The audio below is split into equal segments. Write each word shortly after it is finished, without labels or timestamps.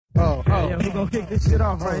Oh, yeah, we gonna kick this shit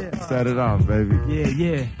off right here. Set it off, baby.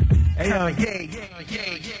 Yeah. Hey, yeah.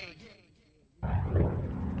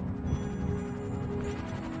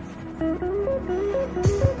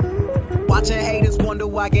 Watching haters wonder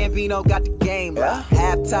why Gambino got the game.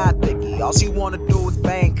 Half-tied thicky, all she wanna do is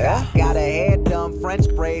bang. Got her hair done, French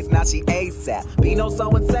braids, now she ASAP. Bino so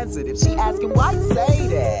insensitive, she asking why you say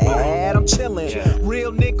that. I'm chillin',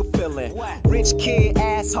 real nigga feelin'. Rich kid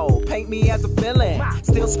asshole, paint me as a villain.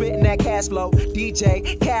 Still spittin' that cash flow,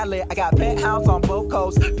 DJ Khaled. I got penthouse on both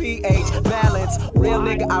coasts, PH balance. Real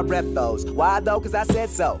nigga, I rep those. Why though? Cause I said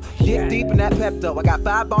so. Get deep in that Pepto. I got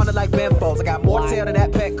 5 on it like Benfos. I got more tail than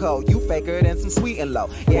that Petco. You faker than some sweet and low.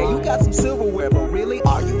 Yeah, you got some silverware, but really,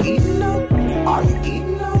 are you eating though? Are you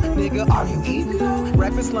eating though? Nigga, are you eating though?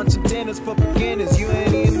 Breakfast, lunch, and dinners for beginners. You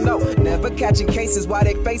ain't even know. Never catching cases why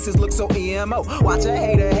their faces look so emo. Watch a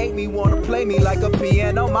hater hate me, wanna play me like a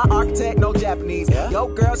piano. My architect, no Japanese. Yo,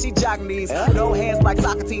 girl, she jogging these. No hands like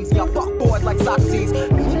soccer teams. Y'all fuck boys like Socrates.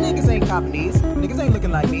 You niggas ain't copying these. Niggas ain't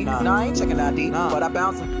looking like me. Nah, I ain't checking ID. But I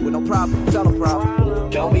bounce with no problem. Tell them problem.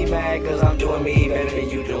 Don't be mad, cause I'm doing me better than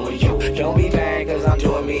you doing